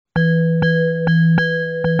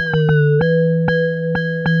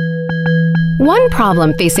One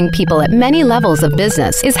problem facing people at many levels of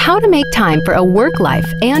business is how to make time for a work life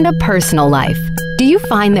and a personal life. Do you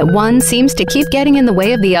find that one seems to keep getting in the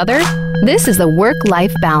way of the other? This is the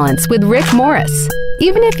Work-Life Balance with Rick Morris.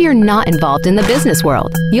 Even if you're not involved in the business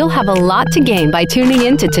world, you'll have a lot to gain by tuning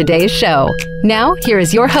in to today's show. Now, here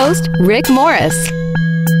is your host, Rick Morris.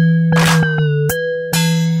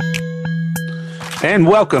 And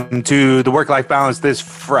welcome to the Work-Life Balance this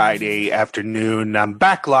Friday afternoon. I'm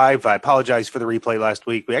back live. I apologize for the replay last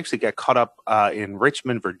week. We actually got caught up in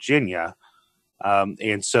Richmond, Virginia. Last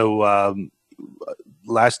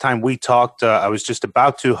time we talked, I was just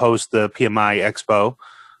about to host the PMI Expo,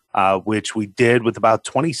 which we did with about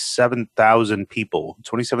 27,000 people,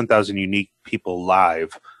 27,000 unique people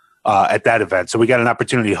live at that event. So we got an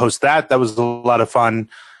opportunity to host that. That was a lot of fun.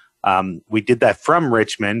 We did that from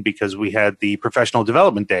Richmond because we had the Professional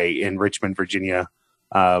Development Day in Richmond, Virginia,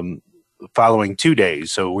 following 2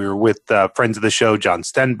 days. So we were with friends of the show, John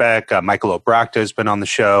Stenbeck, Michael Obrachta has been on the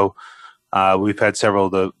show. We've had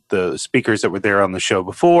several of the speakers that were there on the show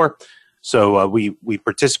before. So we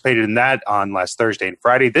participated in that on last Thursday and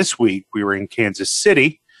Friday. This week, we were in Kansas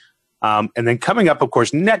City. And then coming up, of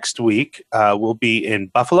course, next week, we'll be in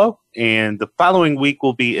Buffalo. And the following week,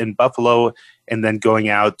 we'll be in Buffalo and then going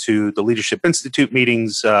out to the Leadership Institute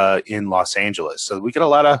meetings in Los Angeles. So we get a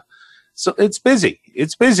lot of, so it's busy.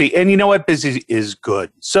 It's busy. And you know what? Busy is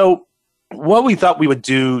good. So what we thought we would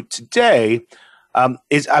do today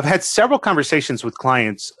is I've had several conversations with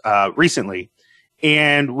clients recently,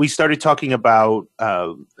 and we started talking about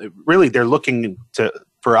really they're looking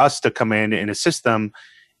for us to come in and assist them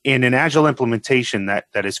in an Agile implementation that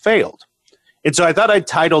has failed. And so I thought I'd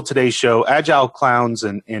title today's show Agile Clowns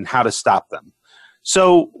and How to Stop Them.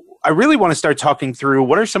 So I really want to start talking through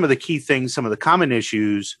what are some of the key things, some of the common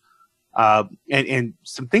issues, and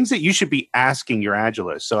some things that you should be asking your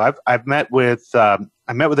Agilists. So I've met with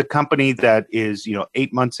a company that is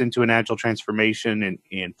 8 months into an Agile transformation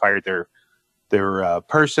and fired their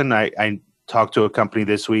person. I talked to a company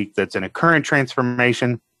this week that's in a current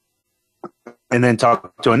transformation, and then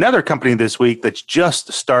talked to another company this week that's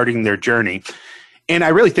just starting their journey. And I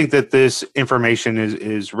really think that this information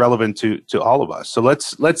is relevant to all of us. So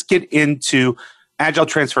let's get into Agile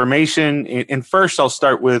transformation. And first, I'll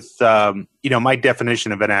start with my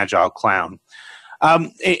definition of an Agile clown.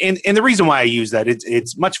 And the reason why I use that,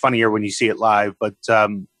 it's much funnier when you see it live. But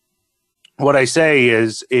what I say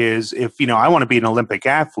is if I want to be an Olympic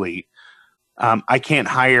athlete, I can't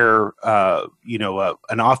hire an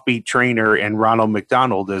offbeat trainer and Ronald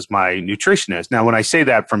McDonald as my nutritionist. Now, when I say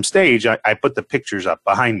that from stage, I put the pictures up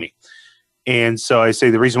behind me. And so I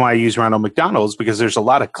say the reason why I use Ronald McDonald is because there's a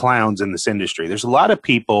lot of clowns in this industry. There's a lot of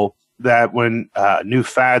people that when a new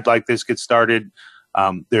fad like this gets started,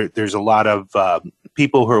 there's a lot of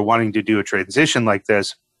people who are wanting to do a transition like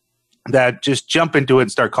this that just jump into it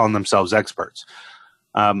and start calling themselves experts.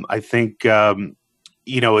 I think,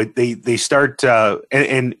 they start,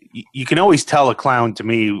 and you can always tell a clown to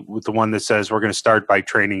me with the one that says, we're going to start by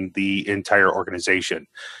training the entire organization.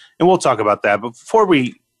 And we'll talk about that. But before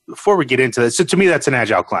we get into this, so to me, that's an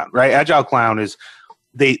Agile clown, right? Agile clown is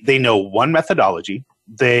they know one methodology.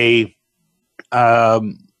 They,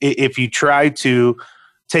 if you try to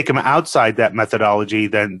take them outside that methodology,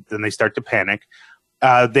 then they start to panic.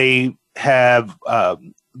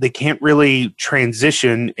 They can't really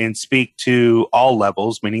transition and speak to all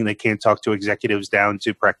levels, meaning they can't talk to executives down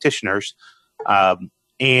to practitioners. They're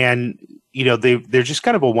just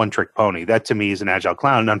kind of a one-trick pony. That to me is an Agile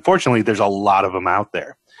clown. And unfortunately, there's a lot of them out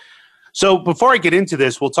there. So before I get into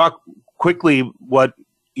this, we'll talk quickly what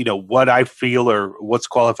I feel or what's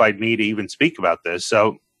qualified me to even speak about this.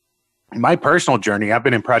 So my personal journey, I've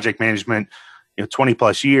been in project management 20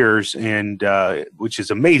 plus years, and which is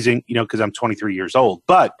amazing, because I'm 23 years old.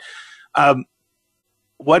 But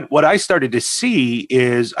what I started to see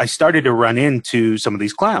is I started to run into some of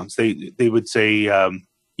these clowns. They would say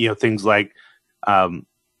things like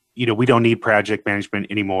we don't need project management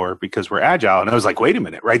anymore because we're Agile. And I was like, wait a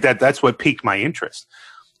minute, right? That's what piqued my interest.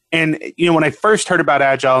 And when I first heard about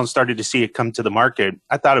Agile and started to see it come to the market,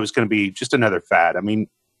 I thought it was going to be just another fad. I mean,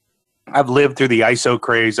 I've lived through the ISO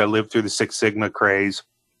craze. I lived through the Six Sigma craze.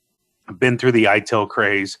 I've been through the ITIL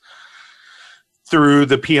craze, through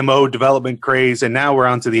the PMO development craze, and now we're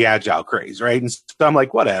on to the Agile craze, right? And so I'm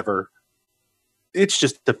like, whatever. It's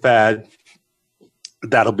just a fad.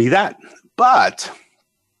 That'll be that. But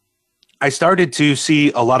I started to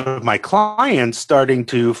see a lot of my clients starting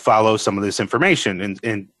to follow some of this information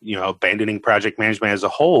and abandoning project management as a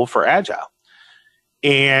whole for Agile.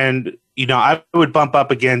 And, I would bump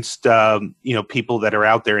up against, people that are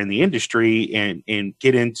out there in the industry and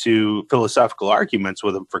get into philosophical arguments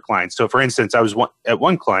with them for clients. So, for instance, I was at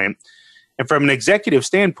one client, and from an executive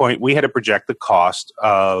standpoint, we had to project the cost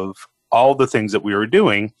of all the things that we were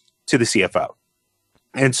doing to the CFO.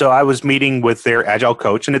 And so I was meeting with their Agile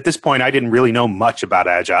coach. And at this point, I didn't really know much about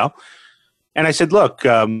Agile. And I said, look,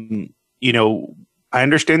 I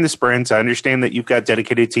understand the sprints. I understand that you've got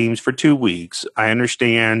dedicated teams for 2 weeks. I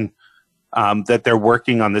understand that they're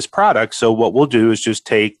working on this product. So what we'll do is just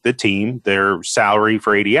take the team, their salary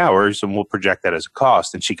for 80 hours, and we'll project that as a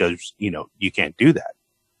cost. And she goes, you can't do that.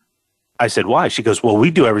 I said, why? She goes, well,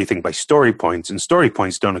 we do everything by story points, and story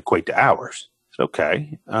points don't equate to hours.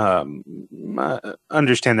 Okay. I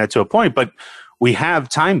understand that to a point, but we have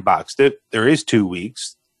time boxed it. There is 2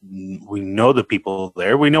 weeks. We know the people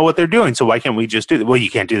there. We know what they're doing. So why can't we just do that? Well, you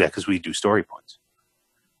can't do that because we do story points.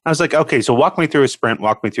 I was like, okay, so walk me through a sprint,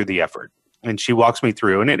 walk me through the effort. And she walks me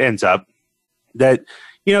through, and it ends up that,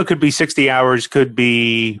 it could be 60 hours, could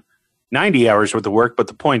be 90 hours worth of work. But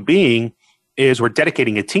the point being is we're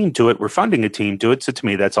dedicating a team to it. We're funding a team to it. So to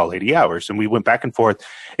me, that's all 80 hours. And we went back and forth.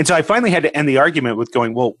 And so I finally had to end the argument with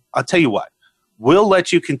going, well, I'll tell you what, we'll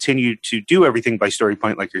let you continue to do everything by story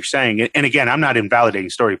point, like you're saying. And again, I'm not invalidating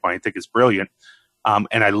story point. I think it's brilliant.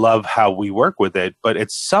 And I love how we work with it. But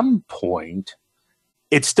at some point,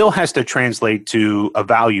 it still has to translate to a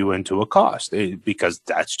value and to a cost, because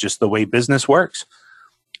that's just the way business works.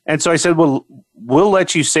 And so I said, well, we'll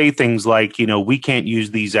let you say things like, we can't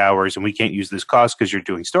use these hours and we can't use this cost because you're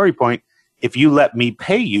doing story point if you let me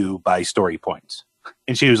pay you by story points.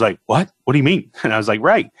 And she was like, what? What do you mean? And I was like,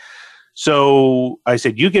 right. So I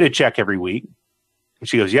said, you get a check every week. And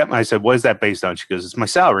she goes, yep. And I said, what is that based on? She goes, it's my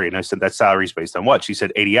salary. And I said, that salary is based on what? She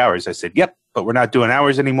said, 80 hours. I said, yep, but we're not doing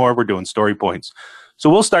hours anymore. We're doing story points. So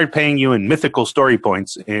we'll start paying you in mythical story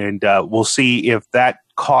points, and we'll see if that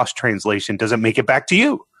cost translation doesn't make it back to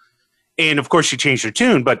you. And of course, she changed her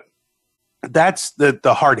tune, but that's the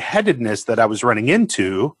hard-headedness that I was running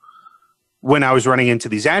into when I was running into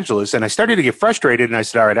these Agilists. And I started to get frustrated, and I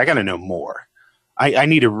said, all right, I got to know more. I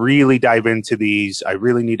need to really dive into these. I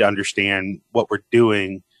really need to understand what we're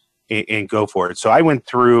doing and go for it. So I went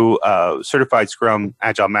through Certified Scrum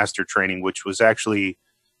Agile Master Training, which was actually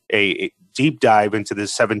a deep dive into the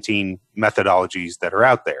 17 methodologies that are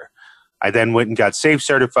out there. I then went and got SAFe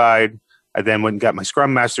certified. I then went and got my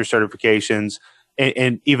Scrum Master certifications,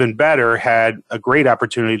 and even better, had a great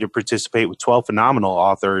opportunity to participate with 12 phenomenal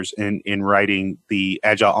authors in writing the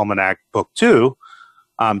Agile Almanac Book 2.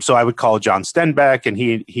 So I would call John Stenbeck, and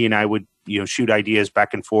he and I would shoot ideas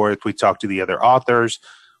back and forth. We talked to the other authors.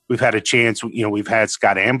 We've had a chance, we've had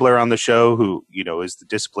Scott Ambler on the show, who, is the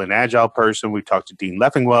disciplined Agile person. We've talked to Dean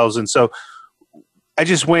Leffingwells. And so I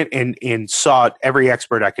just went and sought every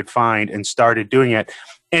expert I could find and started doing it.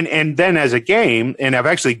 And then as a game, and I've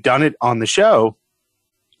actually done it on the show.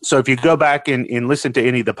 So if you go back and listen to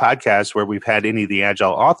any of the podcasts where we've had any of the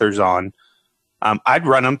Agile authors on, I'd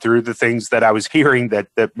run them through the things that I was hearing that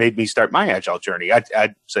made me start my Agile journey.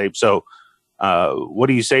 I'd say, so what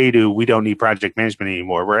do you say to, we don't need project management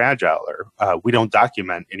anymore, we're Agile, or we don't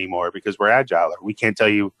document anymore because we're Agile, or we can't tell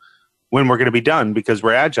you when we're going to be done because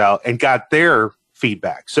we're Agile, and got their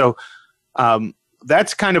feedback. So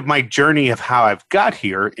that's kind of my journey of how I've got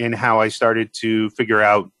here and how I started to figure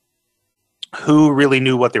out who really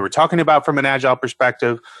knew what they were talking about from an Agile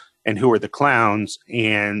perspective and who are the clowns.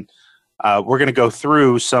 And we're going to go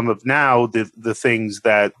through some of now the things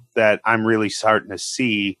that I'm really starting to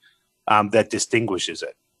see that distinguishes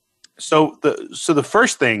it. So the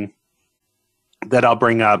first thing that I'll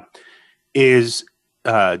bring up is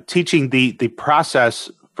teaching the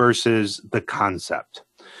process versus the concept.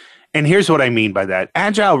 And here's what I mean by that.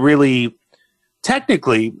 Agile really,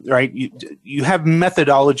 technically, right, you have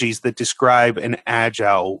methodologies that describe an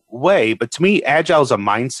Agile way, but to me, Agile is a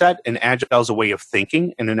mindset, and Agile is a way of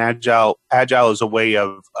thinking, and an Agile is a way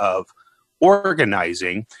of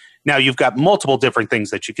organizing. Now, you've got multiple different things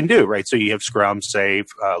that you can do, right? So you have Scrum, SAFe,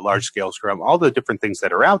 large-scale Scrum, all the different things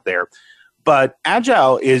that are out there. But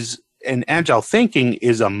Agile thinking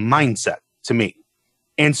is a mindset to me.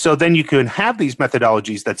 And so then you can have these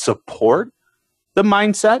methodologies that support the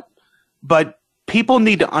mindset, but people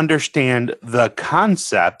need to understand the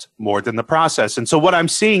concept more than the process. And so what I'm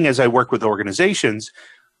seeing as I work with organizations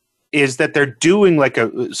is that they're doing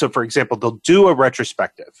so for example, they'll do a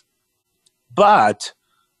retrospective, but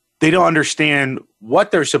they don't understand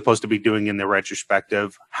what they're supposed to be doing in the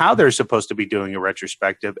retrospective, how they're supposed to be doing a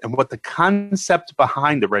retrospective, and what the concept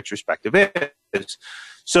behind the retrospective is.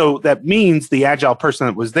 So that means the Agile person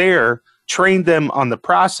that was there trained them on the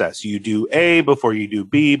process. You do A before you do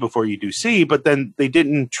B, before you do C, but then they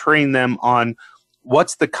didn't train them on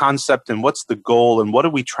what's the concept and what's the goal and what are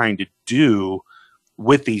we trying to do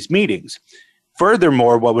with these meetings.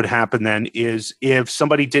 Furthermore, what would happen then is if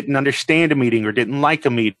somebody didn't understand a meeting or didn't like a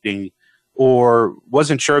meeting or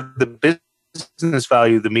wasn't sure of the business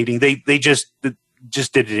value of the meeting, they just did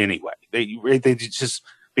it anyway. They just,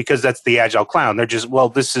 because that's the Agile clown. They're just, well,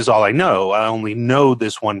 this is all I know. I only know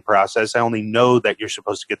this one process. I only know that you're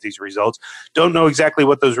supposed to get these results. Don't know exactly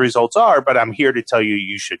what those results are, but I'm here to tell you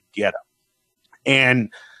you should get them.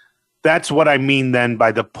 And that's what I mean then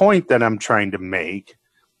by the point that I'm trying to make,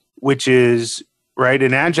 which is, right,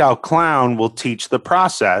 an Agile clown will teach the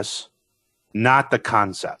process, not the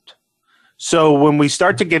concept. So when we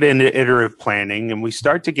start to get into iterative planning and we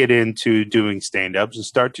start to get into doing stand-ups and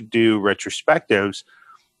start to do retrospectives,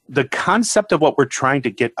 the concept of what we're trying to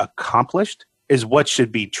get accomplished is what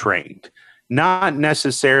should be trained, not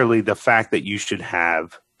necessarily the fact that you should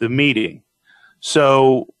have the meeting.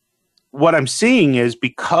 So what I'm seeing is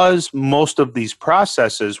because most of these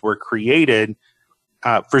processes were created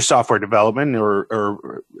for software development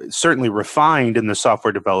or certainly refined in the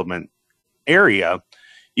software development area,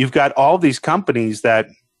 you've got all these companies that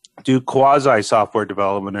do quasi software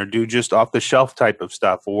development or do just off the shelf type of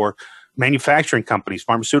stuff, or manufacturing companies,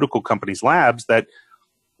 pharmaceutical companies, labs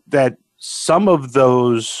that some of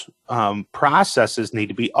those processes need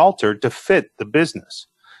to be altered to fit the business.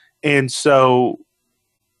 And so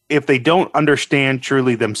if they don't understand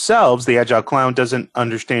truly themselves, the Agile clown doesn't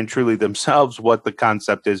understand truly themselves what the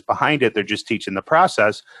concept is behind it, they're just teaching the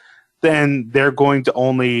process, then they're going to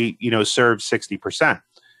only, serve 60%.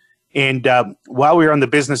 And while we were on the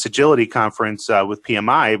Business Agility Conference with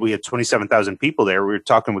PMI, we had 27,000 people there. We were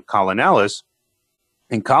talking with Colin Ellis,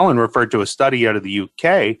 and Colin referred to a study out of the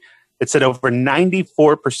UK that said over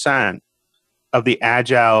 94% of the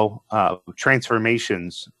Agile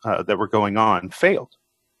transformations that were going on failed.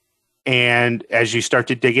 And as you start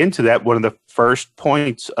to dig into that, one of the first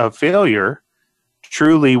points of failure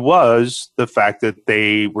truly was the fact that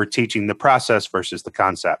they were teaching the process versus the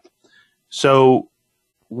concept. So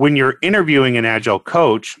when you're interviewing an Agile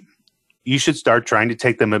coach, you should start trying to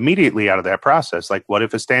take them immediately out of that process. Like, what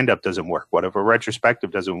if a stand-up doesn't work? What if a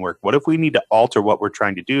retrospective doesn't work? What if we need to alter what we're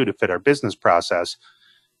trying to do to fit our business process,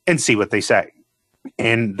 and see what they say?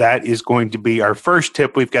 And that is going to be our first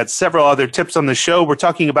tip. We've got several other tips on the show. We're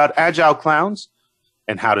talking about Agile clowns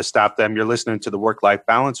and how to stop them. You're listening to The Work-Life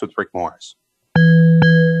Balance with Rick Morris.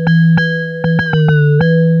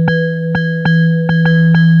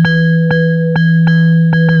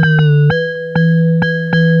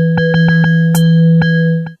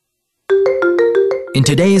 In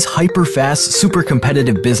today's hyper-fast,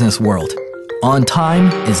 super-competitive business world, on time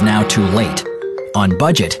is now too late. On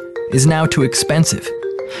budget is now too expensive.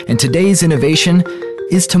 And today's innovation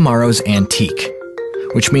is tomorrow's antique,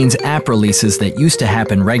 which means app releases that used to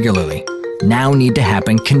happen regularly now need to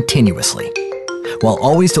happen continuously, while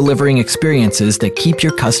always delivering experiences that keep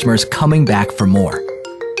your customers coming back for more.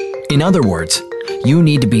 In other words, you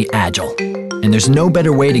need to be agile, and there's no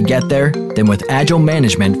better way to get there than with Agile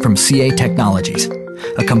Management from CA Technologies,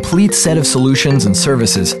 a complete set of solutions and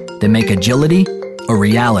services that make agility a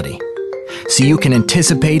reality, so you can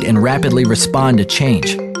anticipate and rapidly respond to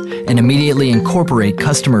change and immediately incorporate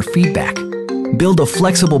customer feedback, build a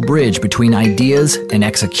flexible bridge between ideas and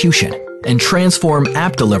execution, and transform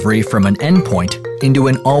app delivery from an endpoint into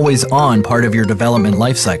an always-on part of your development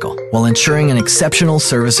lifecycle while ensuring an exceptional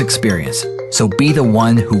service experience. So be the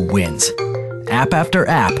one who wins. App after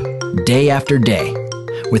app, day after day,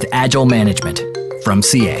 with Agile Management from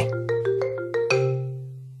CA.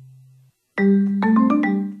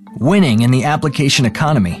 Winning in the application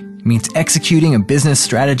economy means executing a business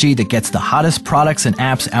strategy that gets the hottest products and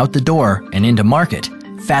apps out the door and into market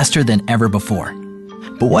faster than ever before.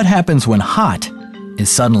 But what happens when hot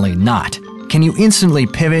is suddenly not? Can you instantly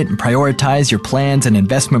pivot and prioritize your plans and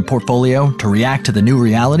investment portfolio to react to the new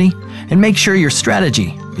reality and make sure your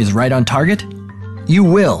strategy is right on target? You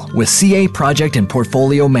will with CA Project and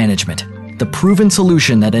Portfolio Management, the proven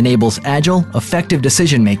solution that enables agile, effective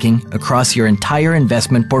decision-making across your entire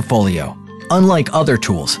investment portfolio. Unlike other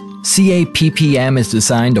tools, CA PPM is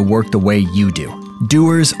designed to work the way you do.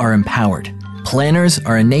 Doers are empowered, planners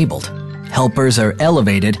are enabled, helpers are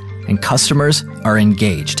elevated, and customers are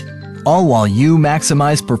engaged, all while you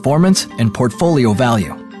maximize performance and portfolio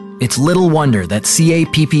value. It's little wonder that CA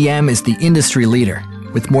PPM is the industry leader,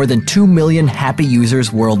 with more than 2 million happy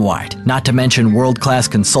users worldwide, not to mention world-class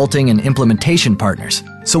consulting and implementation partners.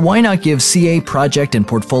 So why not give CA Project and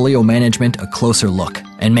Portfolio Management a closer look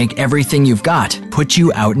and make everything you've got put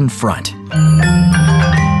you out in front.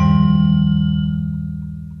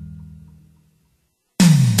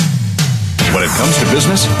 When it comes to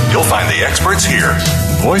business, you'll find the experts here.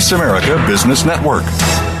 Voice America Business Network.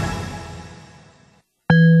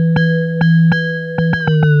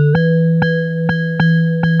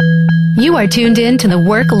 You are tuned in to the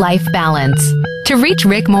Work-Life Balance. To reach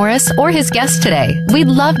Rick Morris or his guest today, we'd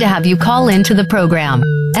love to have you call into the program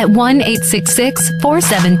at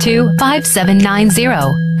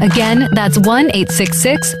 1-866-472-5790. Again, that's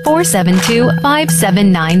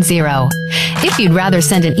 1-866-472-5790. If you'd rather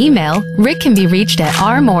send an email, Rick can be reached at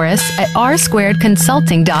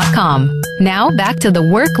rmorris@r2consulting.com. Now back to the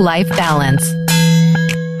Work-Life Balance.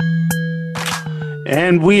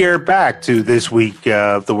 And we are back to this week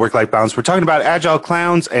of the Work-Life Balance. We're talking about Agile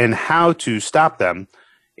clowns and how to stop them.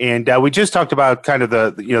 And we just talked about kind of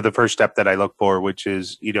the first step that I look for, which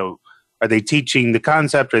is, are they teaching the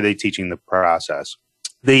concept or are they teaching the process?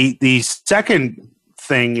 The second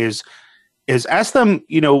thing is ask them,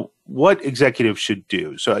 what executives should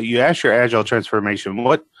do. So you ask your Agile transformation,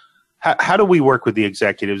 how do we work with the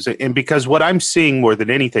executives? And because what I'm seeing more than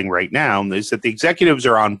anything right now is that the executives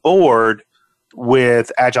are on board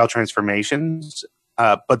with Agile transformations,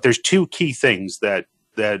 but there's two key things that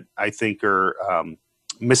I think are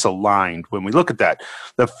misaligned when we look at that.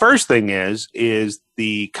 The first thing is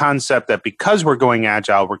the concept that because we're going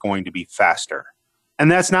Agile, we're going to be faster. And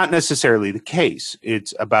that's not necessarily the case.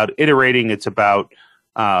 It's about iterating. It's about,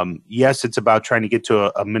 it's about trying to get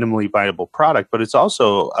to a minimally viable product, but it's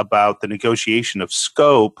also about the negotiation of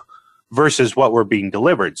scope versus what we're being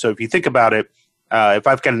delivered. So if you think about it, if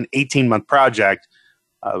I've got an 18-month project,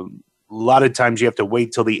 a lot of times you have to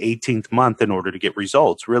wait till the 18th month in order to get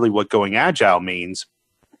results. Really what going Agile means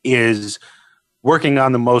is working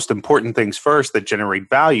on the most important things first that generate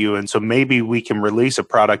value. And so maybe we can release a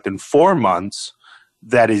product in 4 months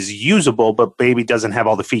that is usable, but maybe doesn't have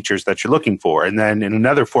all the features that you're looking for. And then in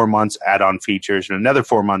another 4 months, add on features, and another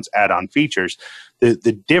 4 months, add on features.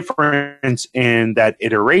 The difference in that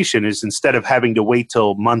iteration is instead of having to wait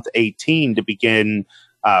till month 18 to begin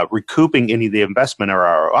recouping any of the investment or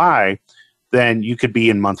ROI, then you could be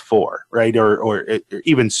in month 4, right? Or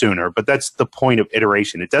even sooner. But that's the point of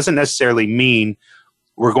iteration. It doesn't necessarily mean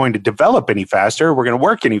we're going to develop any faster. We're going to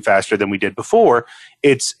work any faster than we did before.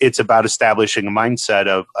 It's about establishing a mindset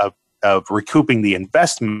of recouping the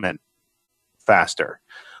investment faster.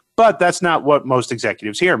 But that's not what most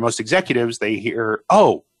executives hear. Most executives, they hear,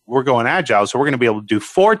 oh, we're going Agile, so we're going to be able to do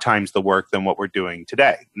 4 times the work than what we're doing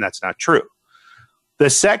today. And that's not true. The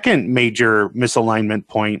second major misalignment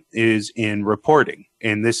point is in reporting.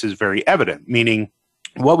 And this is very evident, meaning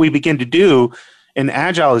what we begin to do in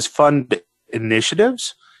Agile is fund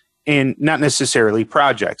initiatives and not necessarily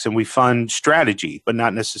projects. And we fund strategy, but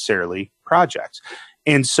not necessarily projects.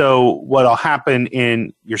 And so what'll happen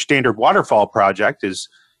in your standard waterfall project is,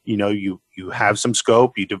 you have some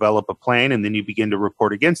scope, you develop a plan, and then you begin to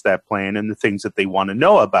report against that plan. And the things that they want to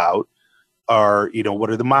know about are, what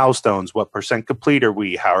are the milestones? What % complete are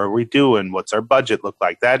we? How are we doing? What's our budget look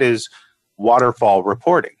like? That is waterfall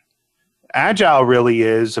reporting. Agile really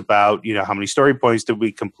is about, how many story points did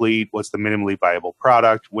we complete? What's the minimally viable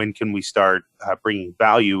product? When can we start bringing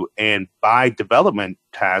value? And by development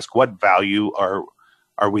task, what value are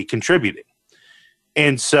we contributing?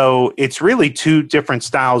 And so it's really 2 different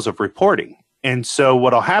styles of reporting. And so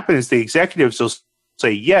what'll happen is the executives will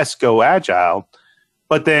say, yes, go Agile.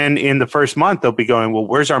 But then in the first month, they'll be going, well,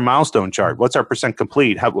 where's our milestone chart? What's our %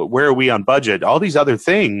 complete? Where are we on budget? All these other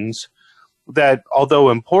things that, although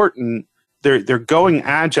important, they're going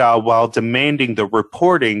Agile while demanding the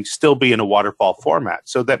reporting still be in a waterfall format.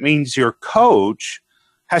 So that means your coach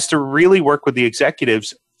has to really work with the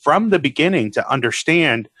executives from the beginning to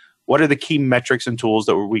understand what are the key metrics and tools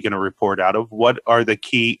that we're going to report out of? What are the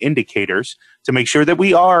key indicators to make sure that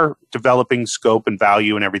we are developing scope and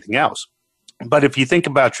value and everything else? But if you think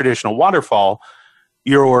about traditional waterfall,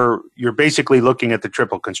 you're basically looking at the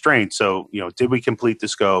triple constraint. So, did we complete the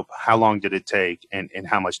scope? How long did it take? And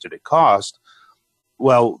how much did it cost?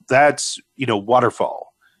 Well, that's,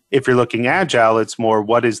 waterfall. If you're looking Agile, it's more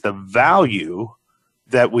what is the value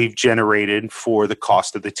that we've generated for the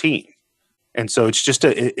cost of the team. And so it's just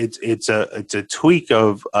it's a tweak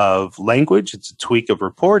of language. It's a tweak of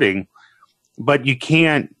reporting, but you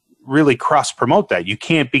can't really cross promote that. You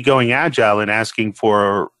can't be going Agile and asking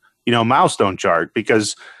for, a milestone chart,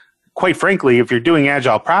 because quite frankly, if you're doing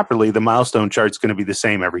Agile properly, the milestone chart's going to be the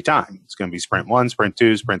same every time. It's going to be sprint 1, sprint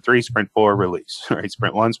 2, sprint 3, sprint 4, release, right?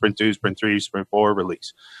 Sprint 1, sprint 2, sprint 3, sprint 4,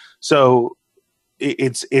 release. So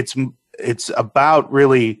it's about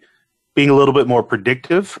really being a little bit more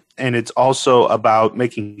predictive, and it's also about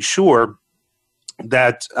making sure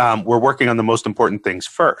that we're working on the most important things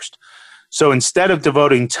first. So instead of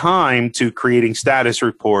devoting time to creating status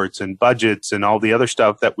reports and budgets and all the other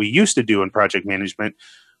stuff that we used to do in project management,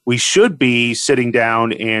 we should be sitting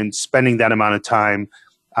down and spending that amount of time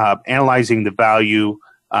analyzing the value,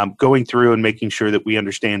 going through and making sure that we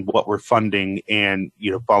understand what we're funding and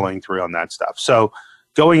following through on that stuff. So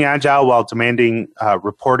going agile while demanding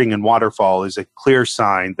reporting in waterfall is a clear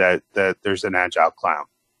sign that there's an agile clown.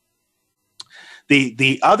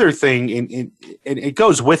 The other thing, and it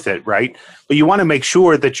goes with it, right? But you want to make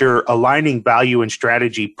sure that you're aligning value and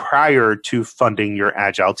strategy prior to funding your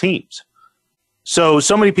agile teams. So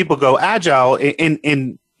many people go agile,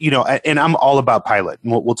 and I'm all about pilot,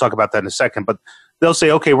 and we'll talk about that in a second. But they'll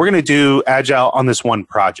say, okay, we're going to do agile on this one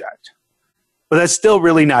project. But that's still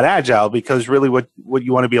really not agile, because really what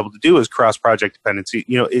you want to be able to do is cross-project dependency.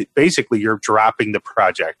 Basically you're dropping the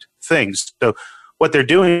project things. So what they're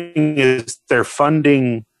doing is they're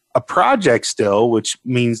funding a project still, which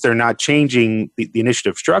means they're not changing the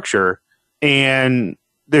initiative structure. And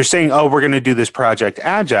they're saying, oh, we're going to do this project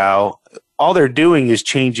agile. All they're doing is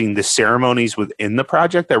changing the ceremonies within the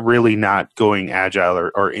project. They're really not going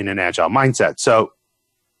agile or in an agile mindset. So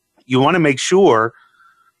you want to make sure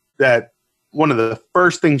that one of the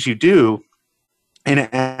first things you do in an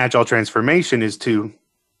agile transformation is to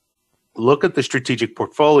look at the strategic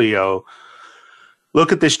portfolio,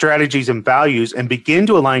 look at the strategies and values, and begin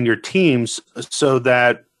to align your teams so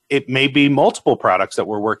that it may be multiple products that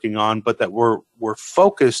we're working on, but that we're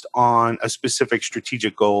focused on a specific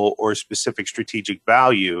strategic goal or a specific strategic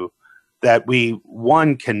value that we,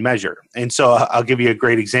 one, can measure. And so I'll give you a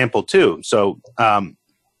great example too. So,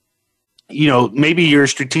 maybe your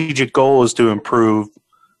strategic goal is to improve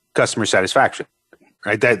customer satisfaction,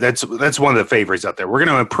 right? That's one of the favorites out there. We're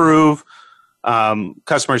going to improve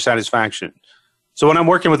customer satisfaction. So when I'm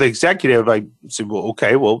working with an executive, I say,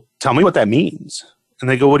 well, tell me what that means. And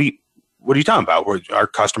they go, what are you talking about? Our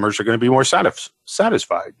customers are going to be more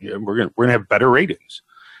satisfied. We're going to have better ratings.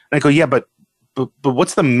 And I go, yeah, but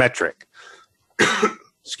what's the metric?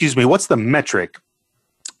 Excuse me. What's the metric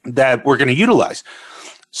that we're going to utilize?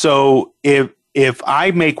 So if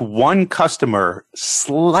I make one customer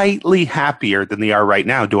slightly happier than they are right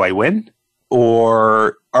now, do I win?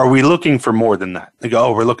 Or are we looking for more than that? They go,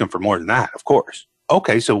 oh, we're looking for more than that, of course.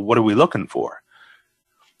 Okay, so what are we looking for?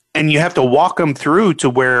 And you have to walk them through to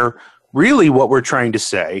where really what we're trying to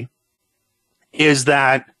say is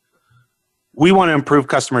that we want to improve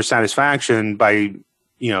customer satisfaction by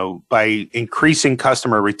increasing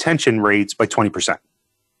customer retention rates by 20%.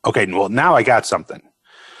 Okay, well, now I got something.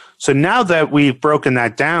 So now that we've broken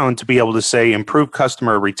that down to be able to say improve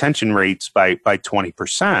customer retention rates by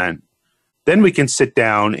 20%, then we can sit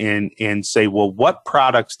down and say, well, what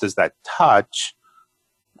products does that touch?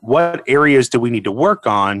 What areas do we need to work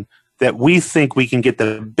on that we think we can get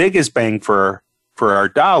the biggest bang for our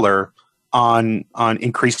dollar on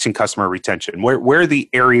increasing customer retention? Where are the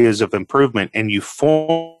areas of improvement? And you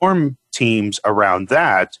form teams around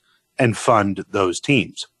that and fund those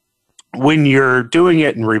teams. When you're doing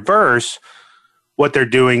it in reverse, what they're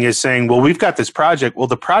doing is saying, well, we've got this project. Well,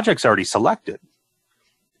 the project's already selected.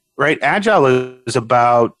 Right? Agile is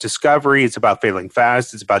about discovery. It's about failing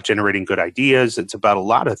fast. It's about generating good ideas. It's about a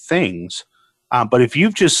lot of things. But if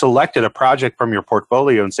you've just selected a project from your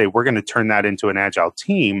portfolio and say, we're going to turn that into an Agile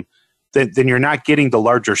team, then you're not getting the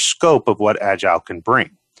larger scope of what Agile can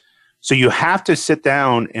bring. So you have to sit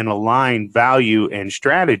down and align value and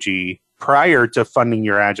strategy prior to funding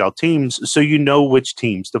your Agile teams so you know which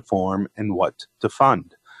teams to form and what to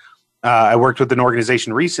fund. I worked with an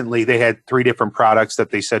organization recently. They had 3 different products that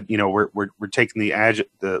they said, we're taking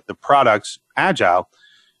the products agile,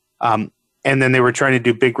 and then they were trying to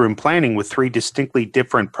do big room planning with 3 distinctly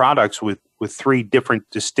different products with 3 different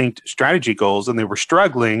distinct strategy goals, and they were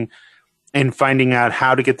struggling in finding out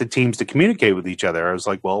how to get the teams to communicate with each other. I was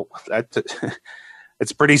like, well,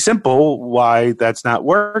 it's pretty simple why that's not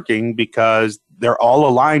working, because they're all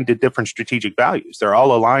aligned to different strategic values. They're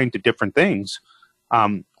all aligned to different things.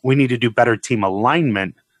 We need to do better team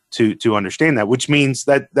alignment to understand that, which means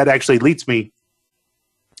that actually leads me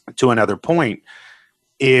to another point,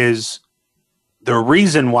 is the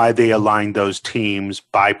reason why they aligned those teams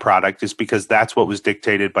by product is because that's what was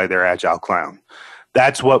dictated by their Agile clown.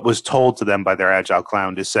 That's what was told to them by their Agile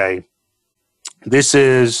clown to say, this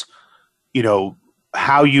is,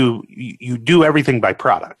 how you do everything by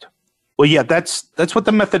product. Well, yeah, that's what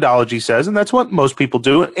the methodology says, and that's what most people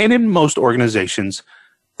do, and in most organizations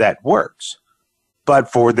that works.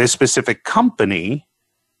 But for this specific company,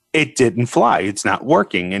 it didn't fly. It's not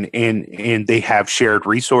working. And they have shared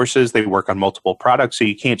resources. They work on multiple products. So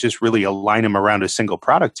you can't just really align them around a single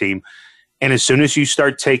product team. And as soon as you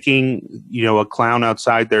start taking, a clown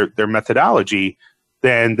outside their methodology,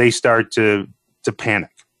 then they start to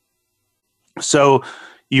panic. So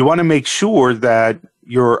you want to make sure that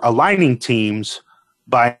you're aligning teams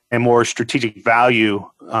by a more strategic value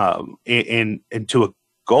into a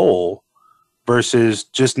goal versus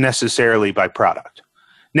just necessarily by product.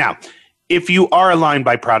 Now, if you are aligned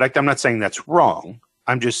by product, I'm not saying that's wrong.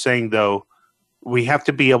 I'm just saying, though, we have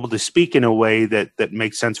to be able to speak in a way that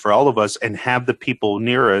makes sense for all of us and have the people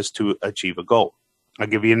near us to achieve a goal. I'll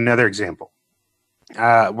give you another example.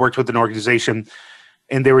 Worked with an organization,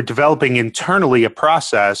 and they were developing internally a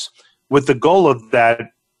process with the goal of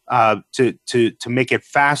that to make it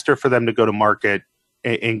faster for them to go to market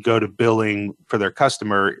and go to billing for their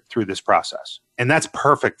customer through this process. And that's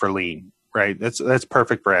perfect for lean, right? That's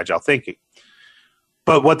perfect for agile thinking.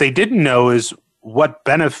 But what they didn't know is what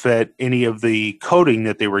benefit any of the coding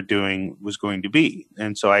that they were doing was going to be.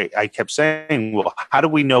 And so I kept saying, well, how do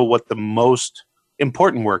we know what the most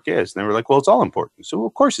important work is? And they were like, well, it's all important. So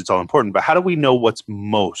of course it's all important, but how do we know what's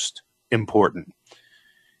most important?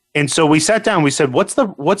 And so we sat down, we said, what's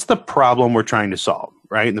the problem we're trying to solve,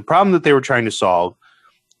 right? And the problem that they were trying to solve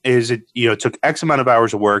is it took X amount of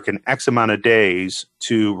hours of work and X amount of days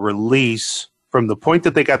to release from the point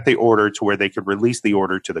that they got the order to where they could release the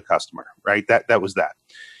order to the customer, right? That was that.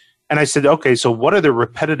 And I said, okay, so what are the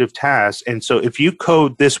repetitive tasks? And so if you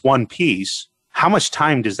code this one piece, how much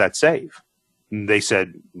time does that save? And they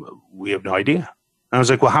said, we have no idea. And I was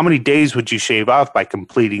like, well, how many days would you shave off by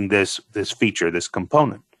completing this feature, this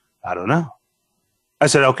component? I don't know. I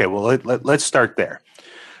said, okay, well, let's start there.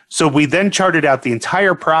 So we then charted out the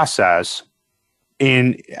entire process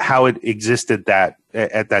in how it existed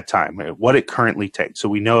at that time, what it currently takes. So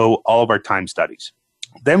we know all of our time studies.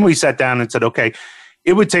 Then we sat down and said, okay,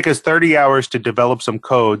 it would take us 30 hours to develop some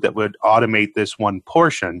code that would automate this one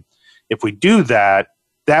portion. If we do that,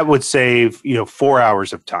 that would save 4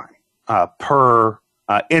 hours of time per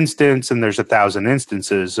instance, and there's 1,000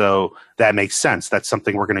 instances. So that makes sense. That's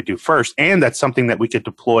something we're going to do first. And that's something that we could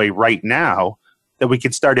deploy right now, that we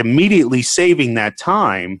could start immediately saving that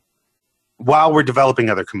time while we're developing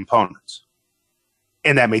other components.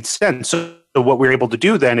 And that made sense. So what we were able to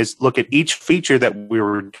do then is look at each feature that we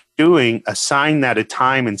were doing, assign that a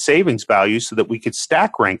time and savings value so that we could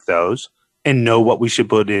stack rank those and know what we should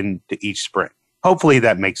put into each sprint. Hopefully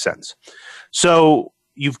that makes sense. So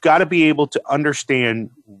you've got to be able to understand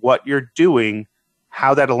what you're doing,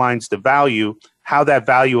 how that aligns to value, how that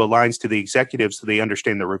value aligns to the executives so they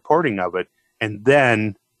understand the reporting of it, and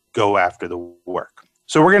then go after the work.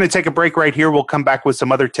 So we're going to take a break right here. We'll come back with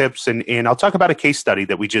some other tips, and I'll talk about a case study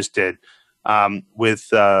that we just did with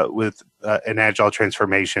an Agile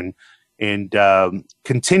transformation, and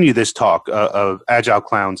continue this talk of Agile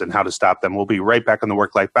clowns and how to stop them. We'll be right back on the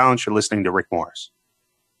Work-Life Balance. You're listening to Rick Morris.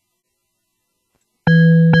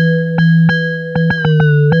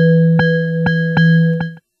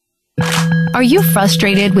 Are you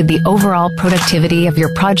frustrated with the overall productivity of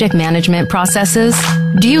your project management processes?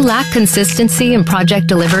 Do you lack consistency in project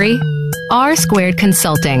delivery? R²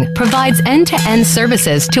 Consulting provides end-to-end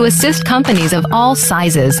services to assist companies of all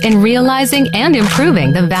sizes in realizing and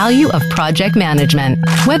improving the value of project management.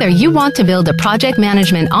 Whether you want to build a project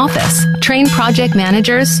management office, train project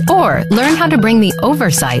managers, or learn how to bring the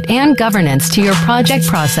oversight and governance to your project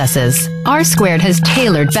processes, R² has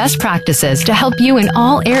tailored best practices to help you in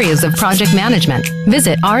all areas of project management.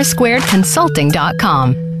 Visit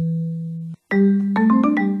r²consulting.com.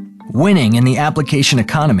 Winning in the application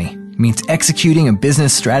economy means executing a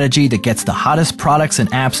business strategy that gets the hottest products and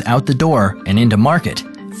apps out the door and into market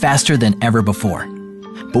faster than ever before.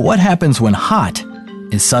 But what happens when hot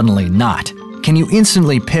is suddenly not? Can you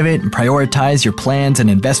instantly pivot and prioritize your plans and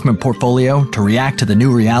investment portfolio to react to the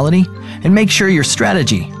new reality and make sure your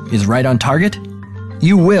strategy is right on target?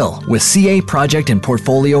 You will with CA Project and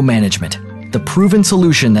Portfolio Management, the proven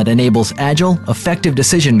solution that enables agile, effective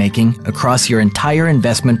decision-making across your entire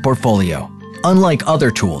investment portfolio. Unlike other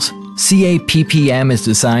tools, CA PPM is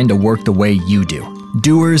designed to work the way you do.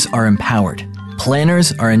 Doers are empowered,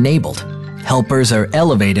 planners are enabled, helpers are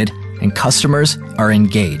elevated, and customers are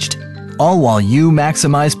engaged, all while you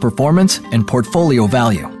maximize performance and portfolio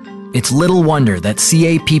value. It's little wonder that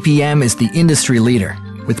CA PPM is the industry leader,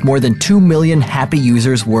 with more than 2 million happy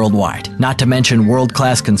users worldwide, not to mention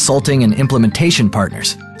world-class consulting and implementation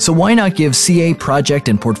partners. So why not give CA Project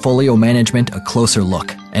and Portfolio Management a closer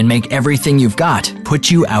look and make everything you've got put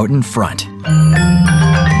you out in front?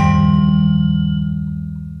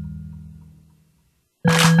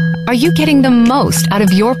 Are you getting the most out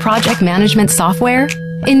of your project management software?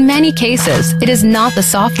 In many cases, it is not the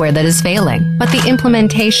software that is failing, but the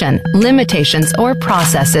implementation, limitations, or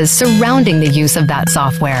processes surrounding the use of that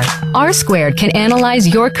software. R Squared can analyze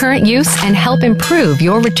your current use and help improve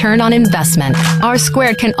your return on investment. R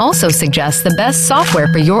Squared can also suggest the best software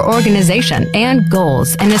for your organization and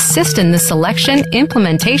goals and assist in the selection,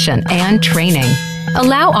 implementation, and training.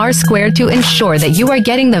 Allow R Squared to ensure that you are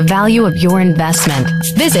getting the value of your investment.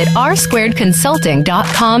 Visit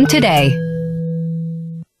rsquaredconsulting.com today.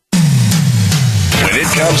 When it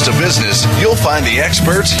comes to business, you'll find the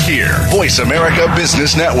experts here. Voice America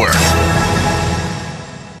Business Network.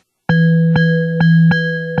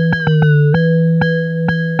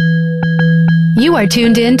 You are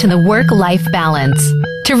tuned in to the Work-Life Balance.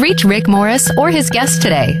 To reach Rick Morris or his guest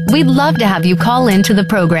today, we'd love to have you call into the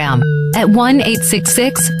program at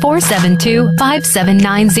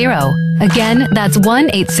 1-866-472-5790. Again, that's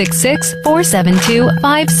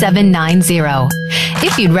 1-866-472-5790.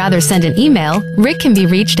 If you'd rather send an email, Rick can be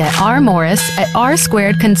reached at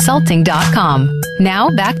rmorris@rsquaredconsulting.com. Now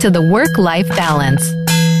back to the Work-Life Balance.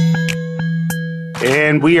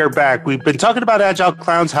 And we are back. We've been talking about Agile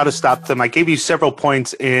clowns, how to stop them. I gave you several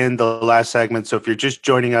points in the last segment. So if you're just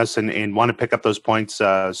joining us and want to pick up those points,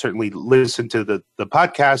 certainly listen to the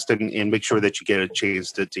podcast and make sure that you get a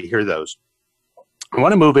chance to hear those. I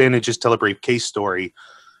want to move in and just tell a brief case story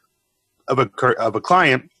of a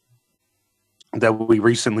client that we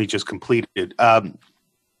recently just completed.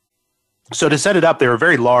 So to set it up, they're a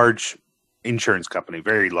very large insurance company.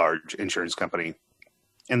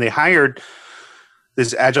 And they hired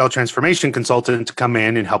this Agile transformation consultant to come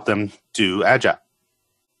in and help them do Agile.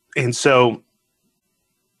 And so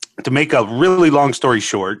to make a really long story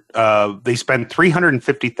short, they spent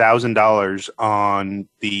 $350,000 on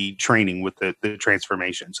the training with the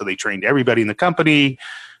transformation. So they trained everybody in the company.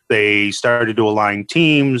 They started to align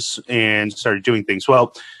teams and started doing things.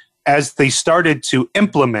 Well, as they started to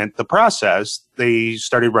implement the process, they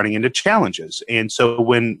started running into challenges. And so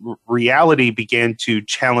when reality began to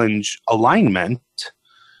challenge alignment,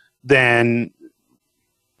 then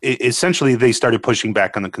essentially they started pushing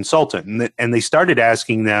back on the consultant. And they started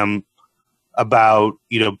asking them about,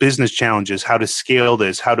 business challenges, how to scale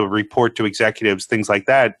this, how to report to executives, things like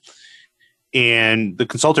that. And the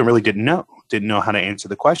consultant really didn't know how to answer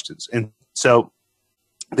the questions. And so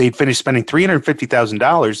they'd finished spending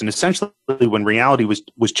 $350,000, and essentially when reality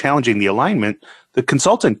was challenging the alignment, the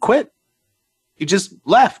consultant quit. He just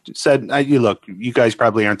left, said, look, you guys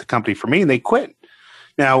probably aren't the company for me, and they quit.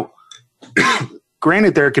 Now,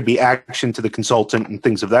 granted, there could be action to the consultant and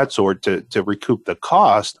things of that sort to recoup the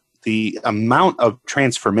cost. The amount of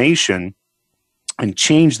transformation and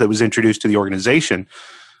change that was introduced to the organization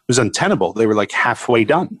was untenable. They were like halfway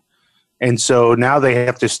done. And so now they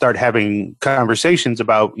have to start having conversations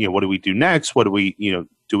about, what do we do next? What do we,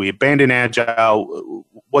 do we abandon Agile?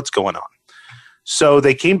 What's going on? So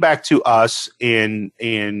they came back to us and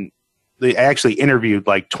they actually interviewed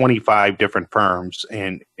like 25 different firms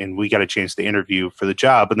and we got a chance to interview for the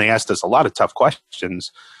job. And they asked us a lot of tough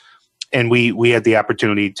questions. And we had the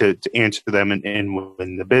opportunity to answer them and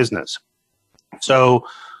win the business. So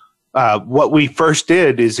what we first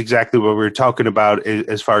did is exactly what we were talking about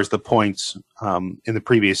as far as the points in the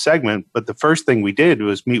previous segment. But the first thing we did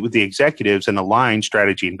was meet with the executives and align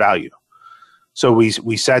strategy and value. So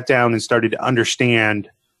we sat down and started to understand,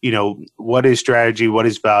 what is strategy, what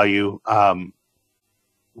is value,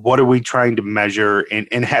 what are we trying to measure,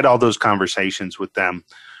 and had all those conversations with them.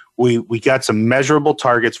 We got some measurable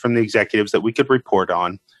targets from the executives that we could report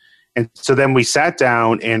on. And so then we sat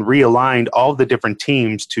down and realigned all the different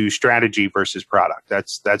teams to strategy versus product.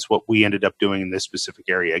 That's what we ended up doing in this specific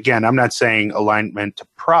area. Again, I'm not saying alignment to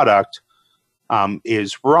product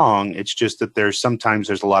is wrong. It's just that there's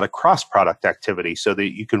a lot of cross-product activity so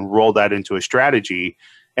that you can roll that into a strategy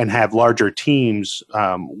and have larger teams,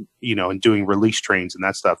 and doing release trains and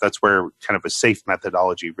that stuff. That's where kind of a safe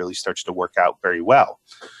methodology really starts to work out very well.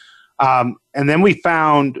 And then we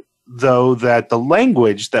found, though, that the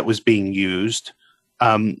language that was being used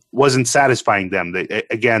wasn't satisfying them.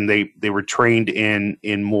 They were trained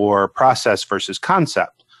in more process versus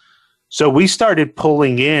concept. So we started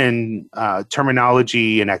pulling in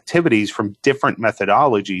terminology and activities from different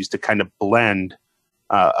methodologies to kind of blend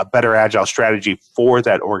a better Agile strategy for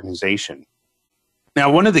that organization.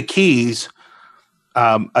 Now, one of the keys,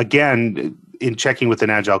 again, in checking with an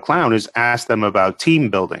Agile clown is ask them about team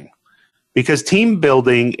building. Because team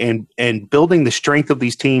building and building the strength of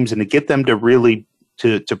these teams and to get them to really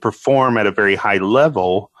to perform at a very high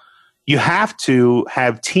level, you have to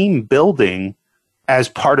have team building as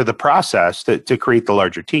part of the process to create the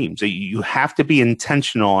larger teams. You have to be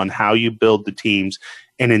intentional on how you build the teams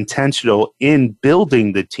and intentional in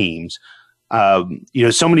building the teams.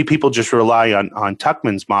 So many people just rely on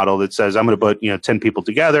Tuckman's model that says, I'm going to put, 10 people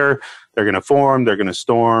together, they're going to form, they're going to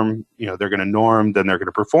storm, they're going to norm, then they're going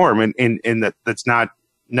to perform. And that's not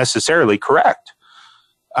necessarily correct,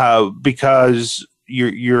 because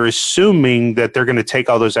you're assuming that they're going to take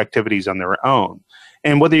all those activities on their own.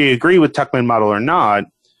 And whether you agree with Tuckman model or not,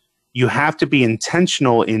 you have to be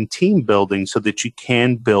intentional in team building so that you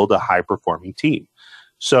can build a high-performing team.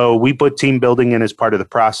 So we put team building in as part of the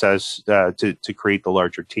process to create the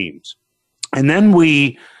larger teams. And then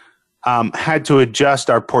we had to adjust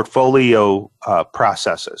our portfolio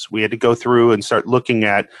processes. We had to go through and start looking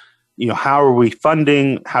at, how are we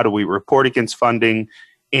funding? How do we report against funding?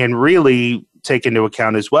 And really take into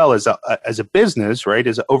account as well as a business, right,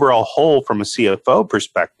 as an overall whole from a CFO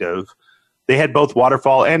perspective, they had both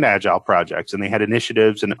waterfall and agile projects, and they had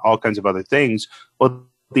initiatives and all kinds of other things. Well,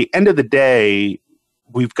 at the end of the day,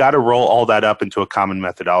 we've got to roll all that up into a common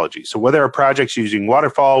methodology. So whether a project's using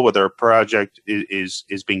waterfall, whether a project is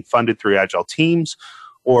being funded through agile teams,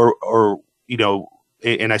 or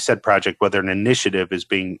and I said project, whether an initiative is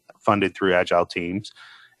being funded through agile teams,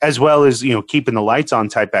 as well as, keeping the lights on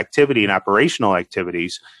type activity and operational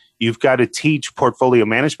activities, you've got to teach portfolio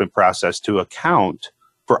management process to account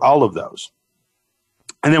for all of those.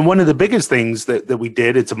 And then one of the biggest things that we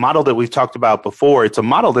did, it's a model that we've talked about before, it's a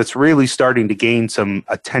model that's really starting to gain some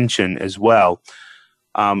attention as well,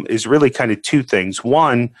 is really kind of two things.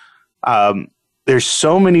 One, there's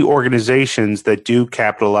so many organizations that do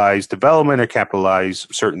capitalize development or capitalize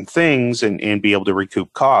certain things and be able to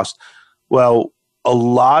recoup cost. Well, a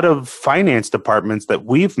lot of finance departments that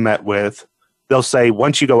we've met with, they'll say,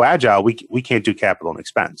 once you go agile, we can't do capital and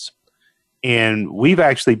expense. And we've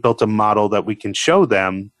actually built a model that we can show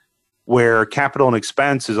them where capital and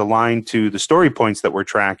expense is aligned to the story points that we're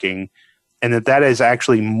tracking, and that is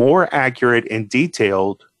actually more accurate and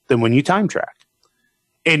detailed than when you time track.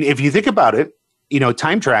 And if you think about it,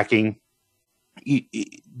 time tracking,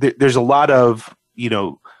 there's a lot of,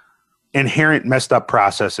 inherent messed up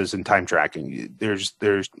processes in time tracking. There's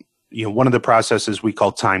one of the processes we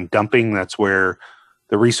call time dumping. That's where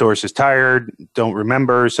the resource is tired, don't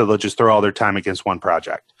remember, so they'll just throw all their time against one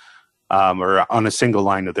project or on a single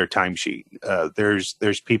line of their timesheet.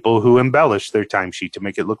 There's people who embellish their timesheet to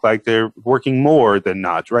make it look like they're working more than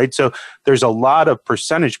not, right? So there's a lot of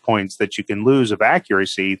percentage points that you can lose of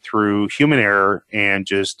accuracy through human error and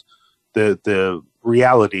just the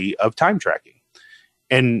reality of time tracking.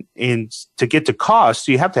 And to get to cost,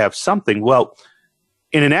 you have to have something. Well,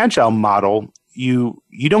 in an agile model, you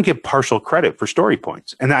don't get partial credit for story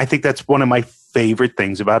points. And I think that's one of my favorite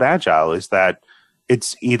things about agile is that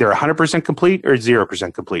it's either 100% complete or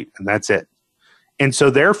 0% complete, and that's it. And so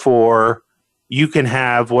therefore, you can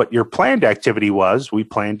have what your planned activity was. We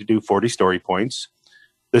planned to do 40 story points.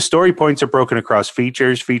 The story points are broken across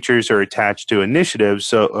features. Features are attached to initiatives,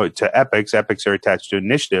 to epics. Epics are attached to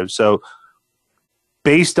initiatives. So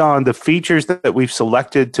based on the features that we've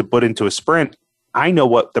selected to put into a sprint, I know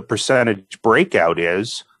what the percentage breakout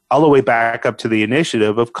is all the way back up to the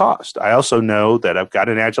initiative of cost. I also know that I've got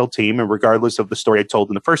an agile team, and regardless of the story I told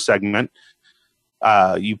in the first segment,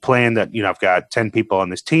 you plan that, I've got 10 people on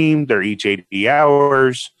this team. They're each 80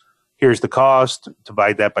 hours. Here's the cost.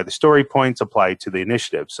 Divide that by the story points, apply it to the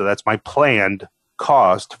initiative. So that's my planned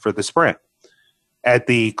cost for the sprint. At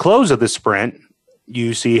the close of the sprint,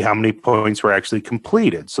 you see how many points were actually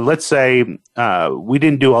completed. So let's say we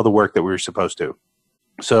didn't do all the work that we were supposed to.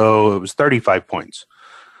 So it was 35 points.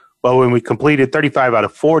 Well, when we completed 35 out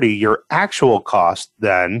of 40, your actual cost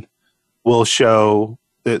then will show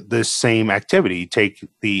the same activity. You take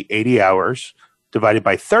the 80 hours divided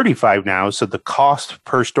by 35 now, so the cost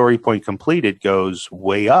per story point completed goes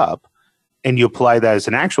way up, and you apply that as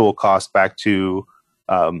an actual cost back to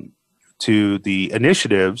the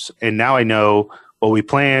initiatives. And now I know, well, we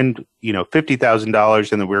planned,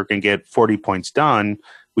 $50,000 and then we were going to get 40 points done.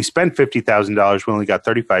 We spent $50,000. We only got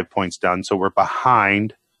 35 points done. So we're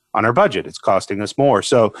behind on our budget. It's costing us more.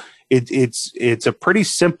 So it's a pretty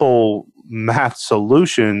simple math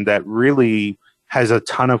solution that really has a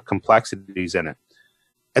ton of complexities in it.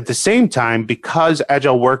 At the same time, because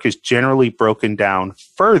agile work is generally broken down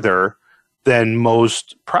further than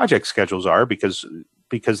most project schedules are, because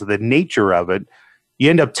of the nature of it, you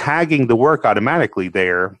end up tagging the work automatically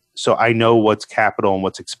there. So I know what's capital and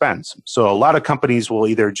what's expense. So a lot of companies will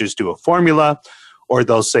either just do a formula, or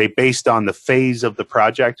they'll say based on the phase of the